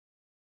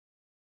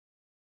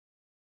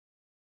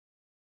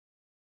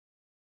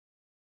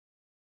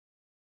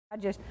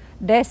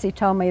Desi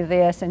told me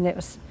this,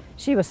 and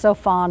she was so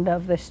fond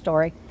of this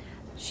story.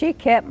 She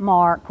kept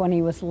Mark when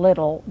he was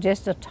little,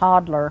 just a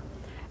toddler,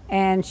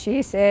 and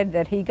she said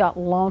that he got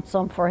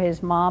lonesome for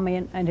his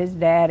mommy and his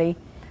daddy,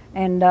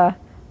 and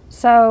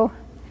so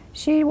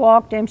she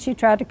walked him, she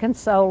tried to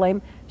console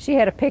him. She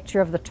had a picture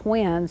of the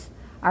twins,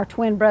 our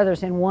twin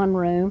brothers, in one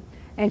room,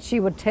 and she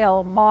would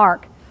tell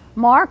Mark,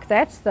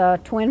 that's the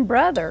twin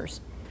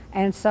brothers.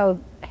 And so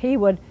she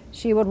would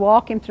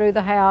walk him through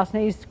the house,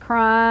 and he's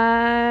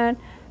crying,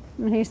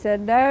 and he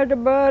said, "They're the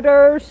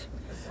brothers."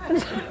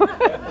 That's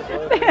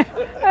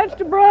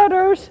the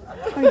brothers.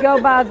 We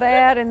go by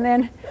that, and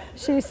then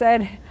she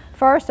said,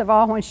 first of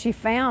all, when she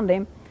found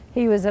him,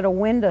 he was at a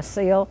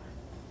windowsill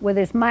with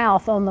his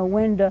mouth on the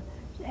window,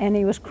 and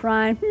he was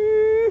crying.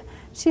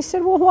 She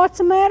said, "Well, what's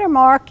the matter,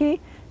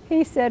 Marky?"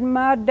 He said,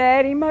 "My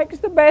daddy makes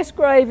the best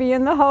gravy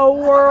in the whole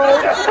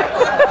world."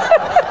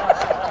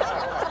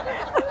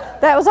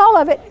 That was all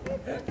of it.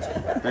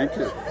 Thank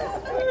you.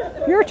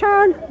 Your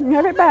turn.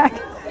 Have it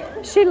back.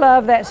 She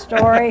loved that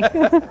story.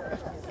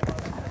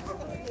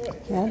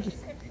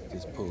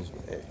 Just pulls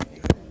my head.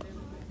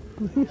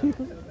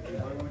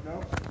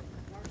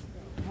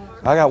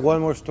 I got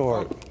one more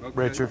story,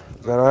 Richard.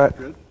 Is that all right?